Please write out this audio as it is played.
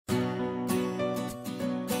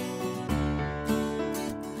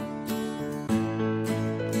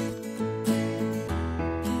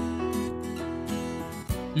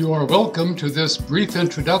You are welcome to this brief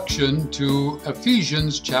introduction to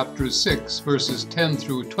Ephesians chapter 6, verses 10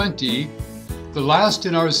 through 20, the last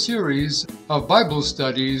in our series of Bible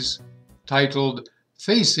studies titled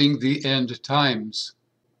Facing the End Times.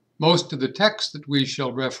 Most of the text that we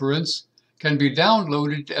shall reference can be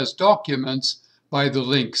downloaded as documents by the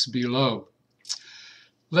links below.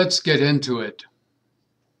 Let's get into it.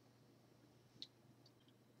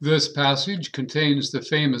 This passage contains the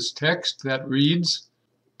famous text that reads,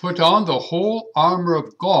 "Put on the whole armor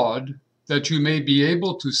of God, that you may be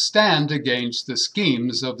able to stand against the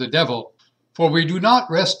schemes of the devil. For we do not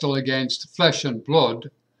wrestle against flesh and blood,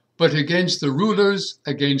 but against the rulers,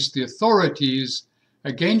 against the authorities,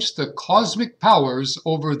 against the cosmic powers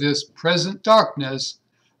over this present darkness,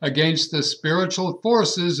 against the spiritual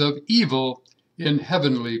forces of evil in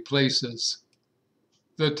heavenly places."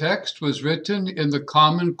 The text was written in the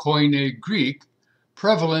common Koine Greek,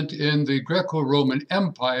 prevalent in the Greco-Roman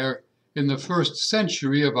Empire in the 1st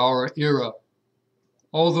century of our era.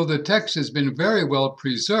 Although the text has been very well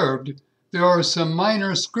preserved, there are some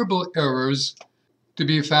minor scribble errors to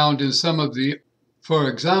be found in some of the, for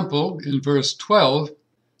example, in verse 12,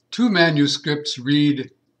 two manuscripts read,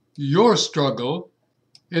 "your struggle,"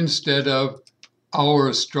 instead of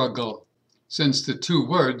 "our struggle," since the two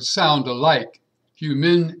words sound alike,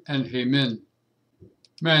 humin and hemin.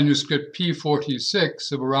 Manuscript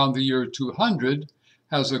P46 of around the year 200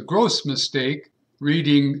 has a gross mistake,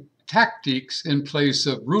 reading tactics in place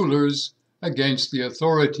of rulers against the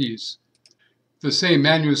authorities. The same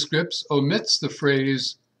manuscript omits the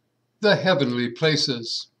phrase, "the heavenly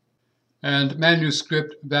places." And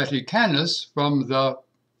manuscript Vaticanus from the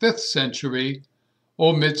 5th century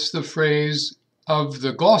omits the phrase "of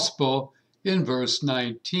the gospel" in verse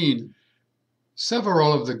 19.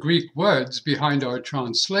 Several of the Greek words behind our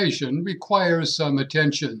translation require some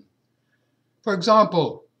attention. For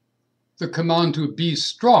example, the command to be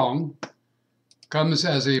strong comes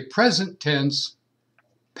as a present tense,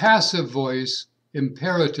 passive voice,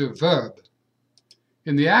 imperative verb.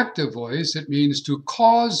 In the active voice, it means to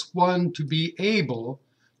cause one to be able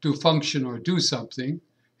to function or do something,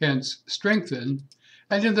 hence strengthen,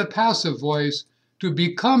 and in the passive voice, to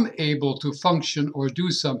become able to function or do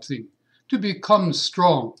something, to become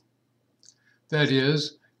strong. That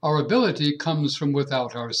is, our ability comes from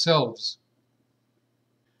without ourselves.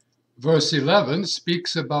 Verse 11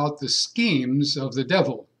 speaks about the schemes of the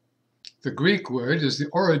devil. The Greek word is the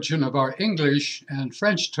origin of our English and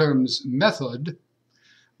French terms method,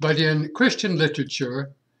 but in Christian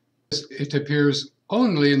literature, it appears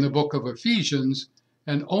only in the book of Ephesians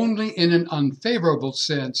and only in an unfavorable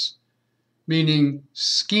sense, meaning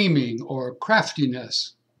scheming or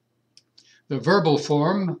craftiness. The verbal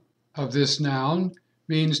form of this noun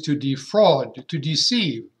means to defraud, to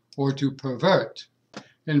deceive, or to pervert.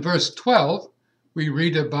 In verse 12, we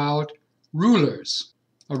read about rulers.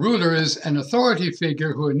 A ruler is an authority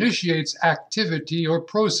figure who initiates activity or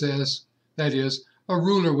process, that is, a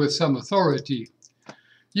ruler with some authority.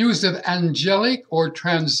 Used of angelic or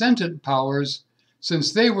transcendent powers,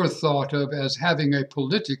 since they were thought of as having a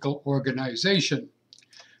political organization.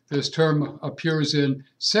 This term appears in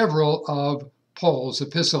several of Paul's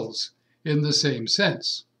epistles in the same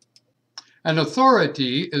sense. An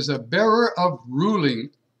authority is a bearer of ruling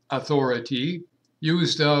authority,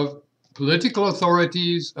 used of political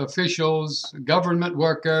authorities, officials, government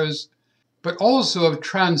workers, but also of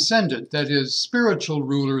transcendent, that is, spiritual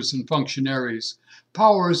rulers and functionaries,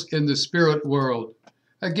 powers in the spirit world.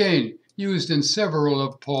 Again, used in several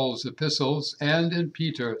of Paul's epistles and in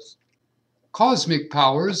Peter's. Cosmic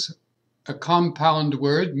powers, a compound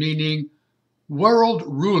word meaning world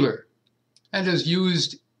ruler, and is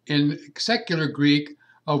used in secular Greek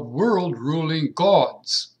of world ruling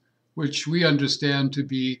gods, which we understand to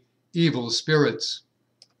be evil spirits.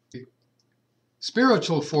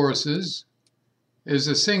 Spiritual forces is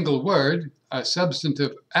a single word, a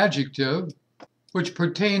substantive adjective, which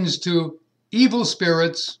pertains to evil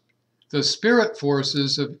spirits, the spirit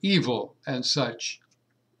forces of evil and such.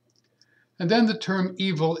 And then the term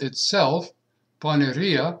evil itself,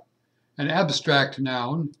 poneria, an abstract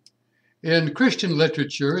noun, in Christian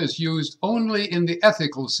literature is used only in the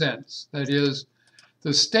ethical sense, that is,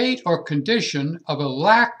 the state or condition of a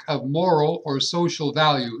lack of moral or social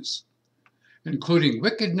values, including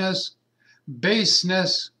wickedness,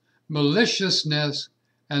 baseness, maliciousness,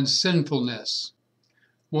 and sinfulness.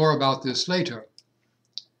 More about this later.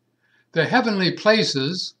 The heavenly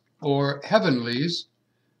places, or heavenlies,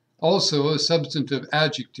 also a substantive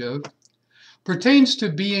adjective, pertains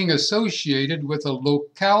to being associated with a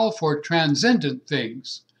locale for transcendent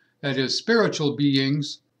things, that is, spiritual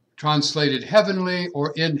beings, translated heavenly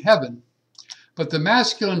or in heaven. But the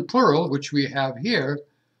masculine plural, which we have here,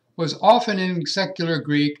 was often in secular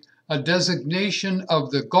Greek a designation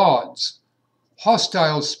of the gods,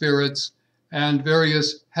 hostile spirits, and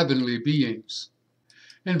various heavenly beings.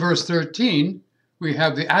 In verse 13, we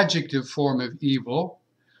have the adjective form of evil,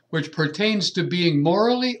 which pertains to being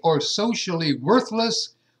morally or socially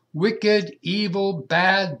worthless, wicked, evil,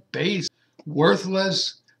 bad, base,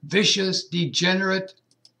 worthless, vicious, degenerate.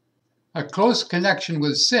 A close connection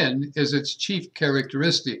with sin is its chief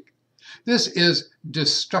characteristic. This is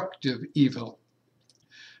destructive evil.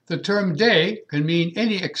 The term day can mean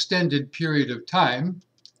any extended period of time,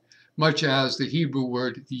 much as the Hebrew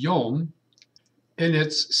word yom. In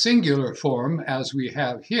its singular form, as we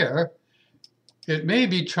have here, it may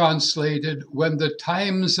be translated when the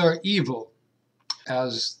times are evil,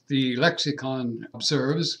 as the lexicon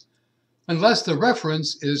observes, unless the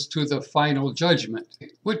reference is to the final judgment,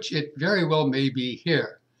 which it very well may be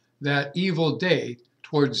here, that evil day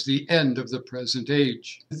towards the end of the present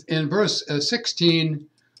age. In verse 16,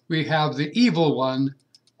 we have the evil one,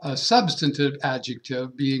 a substantive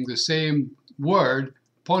adjective being the same word,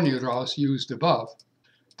 poniros, used above.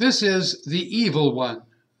 This is the evil one,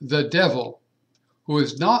 the devil, who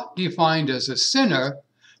is not defined as a sinner,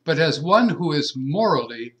 but as one who is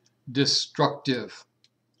morally destructive.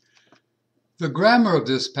 The grammar of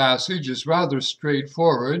this passage is rather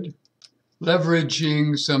straightforward,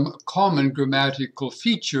 leveraging some common grammatical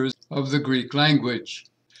features of the Greek language.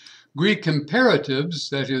 Greek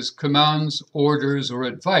imperatives, that is, commands, orders, or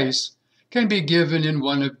advice, can be given in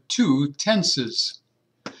one of two tenses.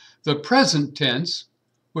 The present tense,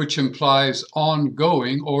 which implies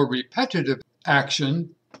ongoing or repetitive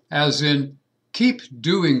action, as in keep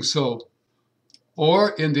doing so,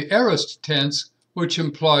 or in the aorist tense, which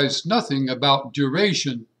implies nothing about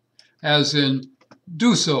duration, as in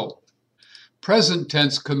do so. Present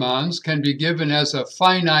tense commands can be given as a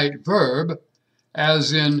finite verb,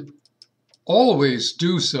 as in always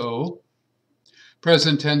do so.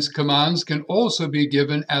 Present tense commands can also be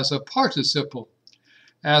given as a participle,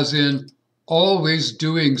 as in always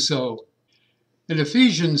doing so. In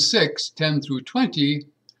Ephesians 6, 10 through 20,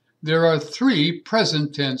 there are 3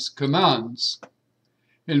 present tense commands.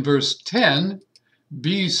 In verse 10,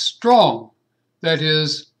 be strong, that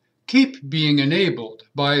is, keep being enabled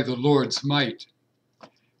by the Lord's might.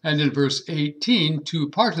 And in verse 18, 2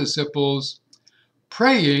 participles,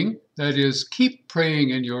 praying, that is, keep praying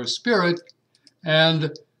in your spirit,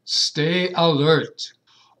 and stay alert.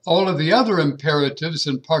 All of the other imperatives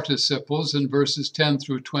and participles in verses 10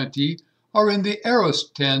 through 20 are in the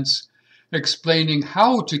aorist tense, explaining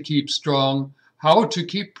how to keep strong, how to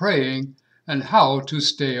keep praying, and how to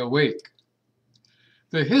stay awake.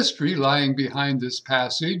 The history lying behind this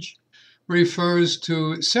passage refers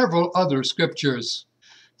to several other scriptures.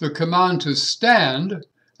 The command to stand,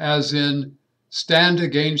 as in stand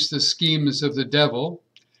against the schemes of the devil,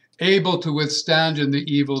 able to withstand in the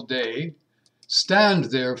evil day, stand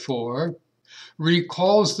therefore,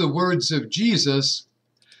 recalls the words of Jesus,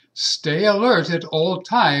 stay alert at all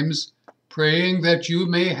times, praying that you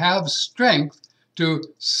may have strength to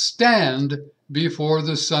stand before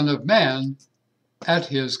the Son of Man at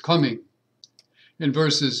his coming. In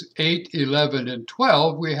verses 8, 11, and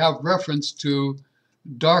 12, we have reference to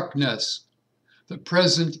darkness, the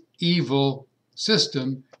present evil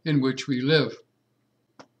system in which we live.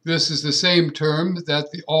 This is the same term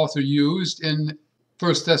that the author used in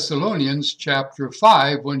 1 Thessalonians chapter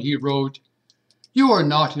 5 when he wrote, you are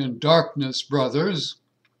not in darkness, brothers,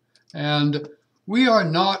 and we are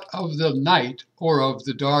not of the night or of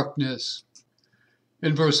the darkness.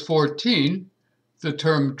 In verse 14, the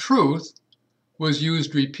term truth was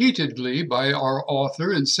used repeatedly by our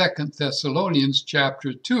author in 2 Thessalonians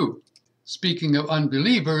chapter 2, speaking of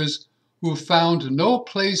unbelievers who found no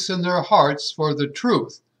place in their hearts for the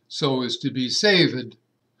truth, so as to be saved,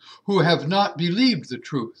 who have not believed the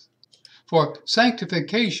truth. For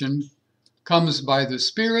sanctification comes by the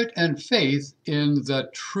Spirit and faith in the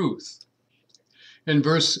truth. In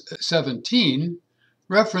verse 17,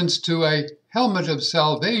 reference to a helmet of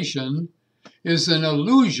salvation is an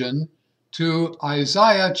allusion to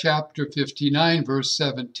Isaiah chapter 59, verse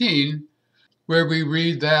 17, where we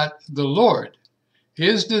read that the Lord,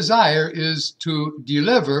 his desire is to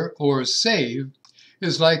deliver or save,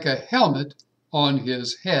 is like a helmet on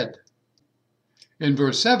his head. In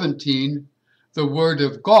verse 17, the word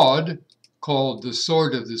of God, called the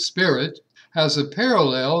sword of the Spirit, has a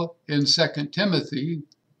parallel in 2 Timothy,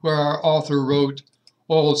 where our author wrote,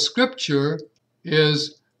 all scripture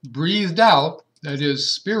is breathed out, that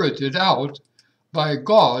is, spirited out, by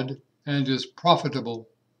God and is profitable.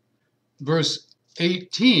 Verse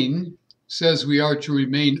 18 says we are to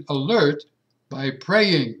remain alert by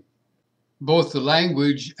praying. Both the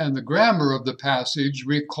language and the grammar of the passage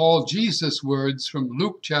recall Jesus' words from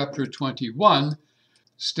Luke chapter 21,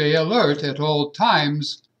 "Stay alert at all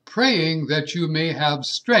times, praying that you may have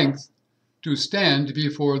strength to stand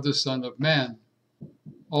before the Son of Man."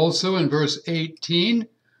 Also in verse 18,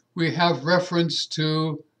 we have reference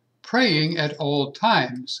to praying at all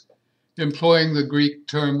times, employing the Greek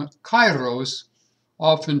term kairos,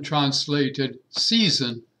 often translated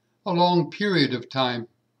season, a long period of time.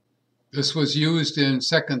 This was used in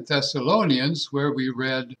 2 Thessalonians, where we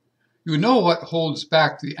read, "You know what holds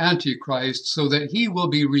back the Antichrist, so that he will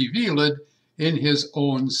be revealed in his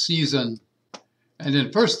own season." And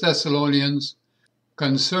in 1 Thessalonians,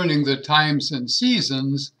 "Concerning the times and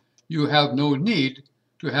seasons, you have no need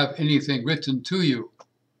to have anything written to you."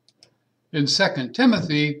 In 2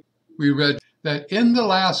 Timothy, we read that in the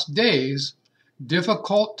last days,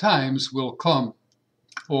 difficult times will come,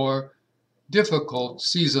 or difficult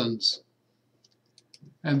seasons.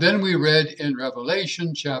 And then we read in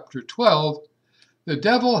Revelation chapter 12, "The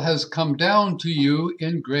devil has come down to you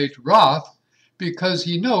in great wrath, because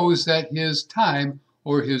he knows that his time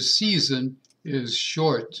or his season is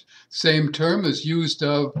short." Same term is used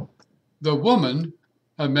of the woman,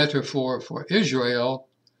 a metaphor for Israel,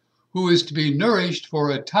 who is to be nourished for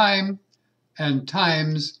a time and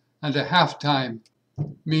times and a half time,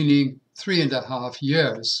 meaning 3.5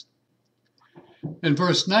 years. In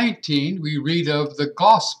verse 19, we read of the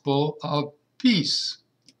gospel of peace.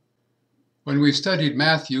 When we studied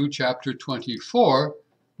Matthew chapter 24,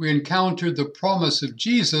 we encountered the promise of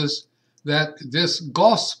Jesus that this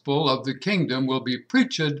gospel of the kingdom will be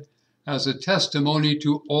preached as a testimony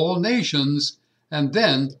to all nations, and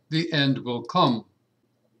then the end will come.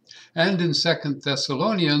 And in 2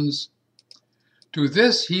 Thessalonians, "To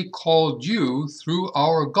this he called you through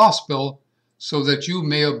our gospel, so that you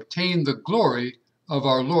may obtain the glory of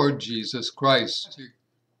our Lord Jesus Christ."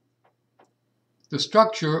 The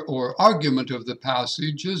structure or argument of the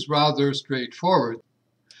passage is rather straightforward,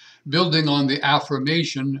 building on the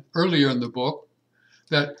affirmation earlier in the book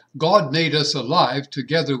that God made us alive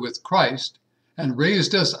together with Christ and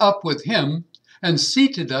raised us up with him and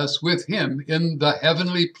seated us with him in the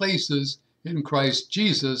heavenly places in Christ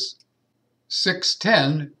Jesus.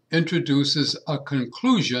 6:10 introduces a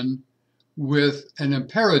conclusion with an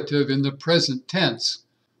imperative in the present tense: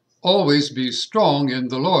 always be strong in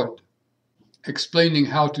the Lord. Explaining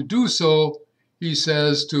how to do so, he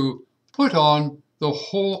says to put on the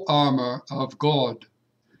whole armor of God,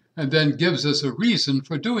 and then gives us a reason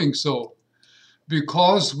for doing so: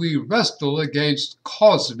 because we wrestle against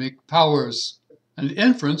cosmic powers. An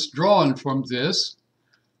inference drawn from this: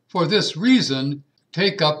 for this reason,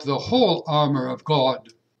 take up the whole armor of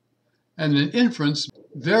God. And an inference,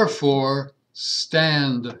 therefore,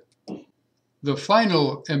 stand. The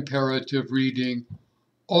final imperative reading,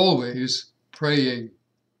 always praying.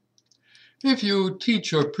 If you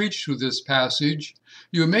teach or preach through this passage,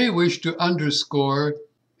 you may wish to underscore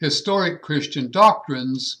historic Christian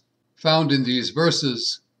doctrines found in these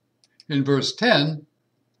verses. In verse 10,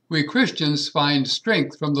 we Christians find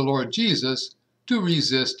strength from the Lord Jesus to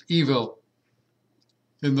resist evil.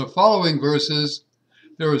 In the following verses,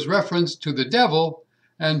 there is reference to the devil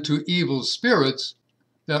and to evil spirits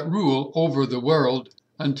that rule over the world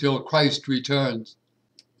until Christ returns.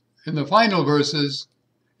 In the final verses,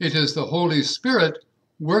 it is the Holy Spirit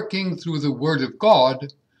working through the Word of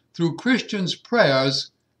God, through Christians'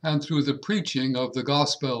 prayers, and through the preaching of the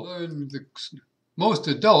gospel. Most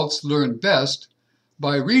adults learn best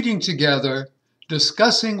by reading together,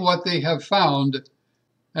 discussing what they have found,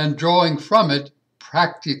 and drawing from it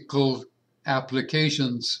practical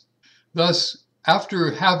applications. Thus,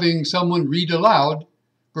 after having someone read aloud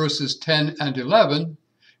verses 10 and 11,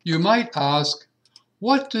 you might ask,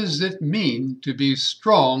 what does it mean to be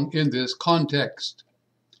strong in this context?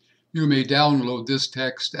 You may download this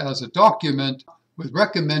text as a document with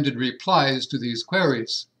recommended replies to these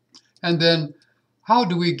queries. And then, how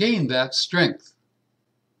do we gain that strength?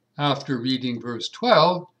 After reading verse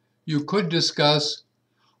 12, you could discuss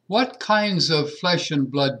what kinds of flesh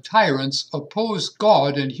and blood tyrants oppose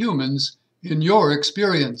God and humans in your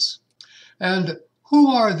experience, and who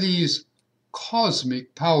are these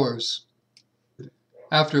cosmic powers?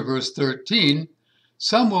 After verse 13,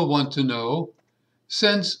 some will want to know,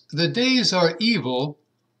 since the days are evil,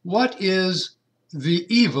 what is the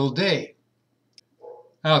evil day?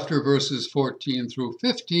 After verses 14 through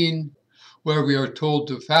 15, where we are told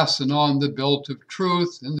to fasten on the belt of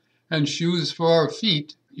truth and shoes for our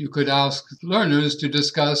feet, you could ask learners to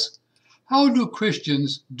discuss, how do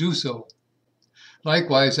Christians do so?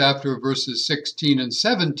 Likewise, after verses 16 and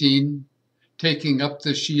 17, taking up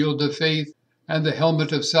the shield of faith and the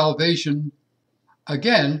helmet of salvation,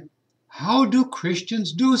 again, how do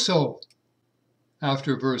Christians do so?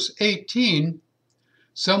 After verse 18,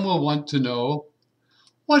 some will want to know,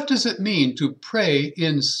 what does it mean to pray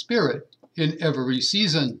in spirit in every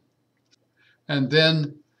season? And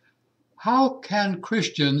then, how can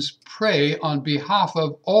Christians pray on behalf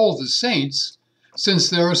of all the saints,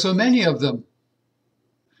 since there are so many of them?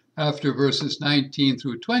 After verses 19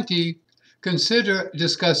 through 20, consider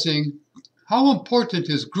discussing how important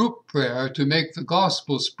is group prayer to make the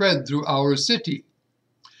gospel spread through our city?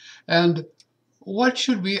 And what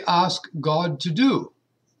should we ask God to do?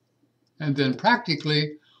 And then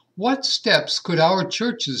practically, what steps could our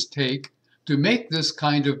churches take to make this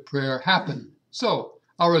kind of prayer happen? So,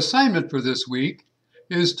 our assignment for this week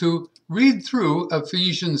is to read through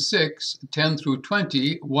Ephesians 6, 10 through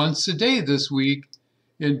 20 once a day this week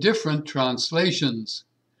in different translations.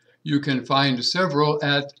 You can find several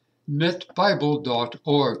at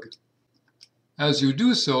netbible.org. As you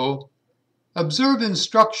do so, observe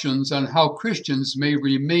instructions on how Christians may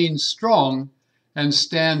remain strong and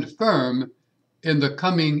stand firm in the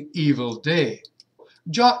coming evil day.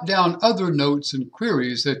 Jot down other notes and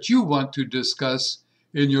queries that you want to discuss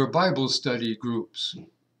in your Bible study groups.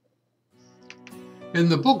 In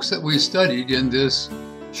the books that we studied in this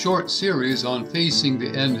short series on facing the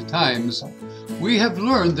end times, we have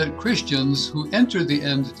learned that Christians who enter the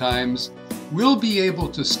end times will be able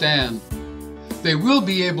to stand. They will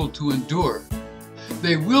be able to endure.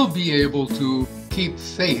 They will be able to keep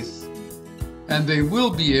faith. And they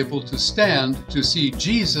will be able to stand to see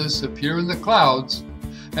Jesus appear in the clouds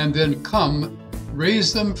and then come,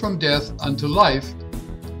 raise them from death unto life.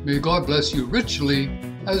 May God bless you richly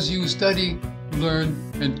as you study,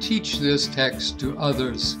 learn, and teach this text to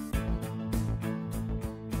others.